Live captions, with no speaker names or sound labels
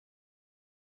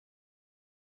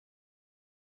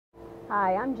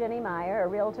Hi, I'm Ginnie Myhr, a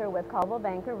realtor with Coldwell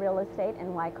Banker Real Estate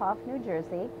in Wyckoff, New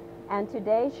Jersey, and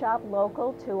today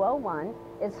Shoplocal201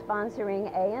 is sponsoring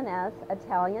A&S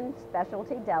Italian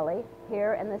Specialty Deli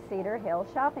here in the Cedar Hill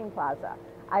Shopping Plaza.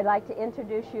 I'd like to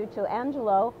introduce you to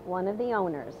Angelo, one of the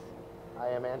owners. I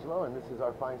am Angelo, and this is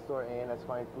our fine store, A&S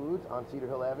Fine Foods on Cedar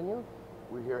Hill Avenue.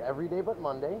 We're here every day but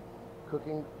Monday,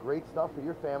 cooking great stuff for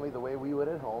your family the way we would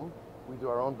at home. We do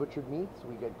our own butchered meats.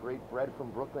 We get great bread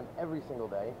from Brooklyn every single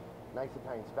day. Nice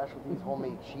Italian specialties,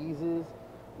 homemade cheeses.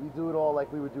 We do it all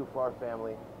like we would do for our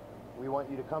family. We want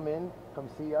you to come in, come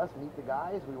see us, meet the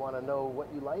guys. We want to know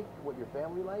what you like, what your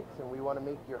family likes, and we want to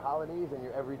make your holidays and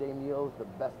your everyday meals the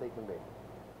best they can be.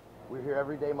 We're here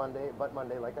every day Monday, but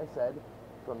Monday, like I said,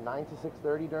 from 9 to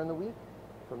 6:30 during the week,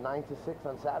 from 9 to 6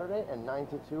 on Saturday, and 9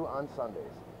 to 2 on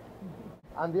Sundays.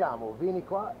 Andiamo, vieni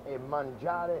qua e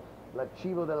mangiare il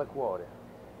cibo del cuore.